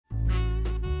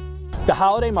The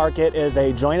Holiday Market is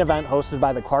a joint event hosted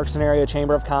by the Clarkston Area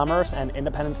Chamber of Commerce and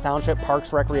Independence Township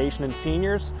Parks, Recreation, and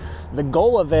Seniors. The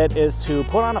goal of it is to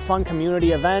put on a fun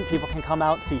community event. People can come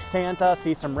out, see Santa,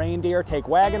 see some reindeer, take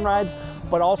wagon rides,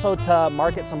 but also to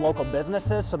market some local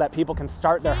businesses so that people can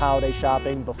start their holiday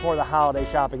shopping before the holiday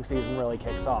shopping season really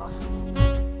kicks off.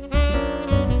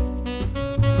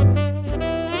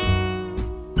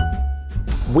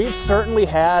 We've certainly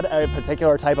had a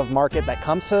particular type of market that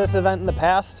comes to this event in the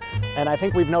past, and I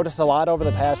think we've noticed a lot over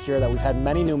the past year that we've had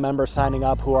many new members signing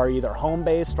up who are either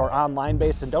home-based or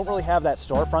online-based and don't really have that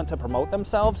storefront to promote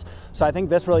themselves. So I think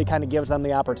this really kind of gives them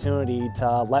the opportunity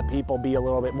to let people be a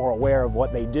little bit more aware of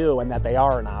what they do and that they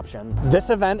are an option. This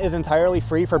event is entirely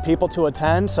free for people to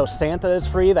attend, so Santa is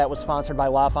free. That was sponsored by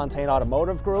LaFontaine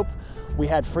Automotive Group. We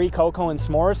had free cocoa and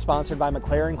s'mores sponsored by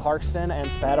McLaren Clarkston and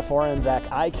Spadafora and Zach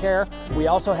Eye Care. We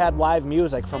also had live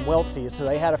music from Wiltsey's, so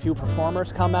they had a few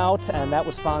performers come out, and that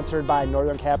was sponsored by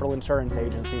Northern Capital Insurance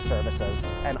Agency Services.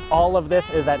 And all of this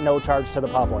is at no charge to the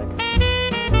public.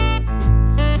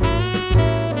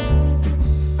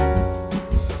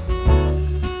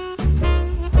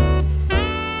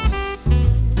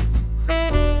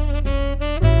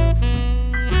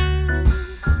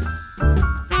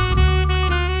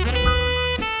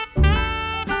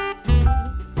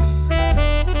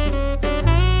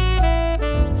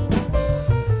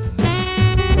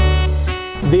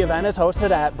 The event is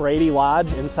hosted at Brady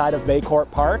Lodge inside of Bay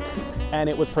Court Park, and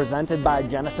it was presented by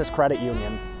Genesis Credit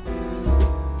Union.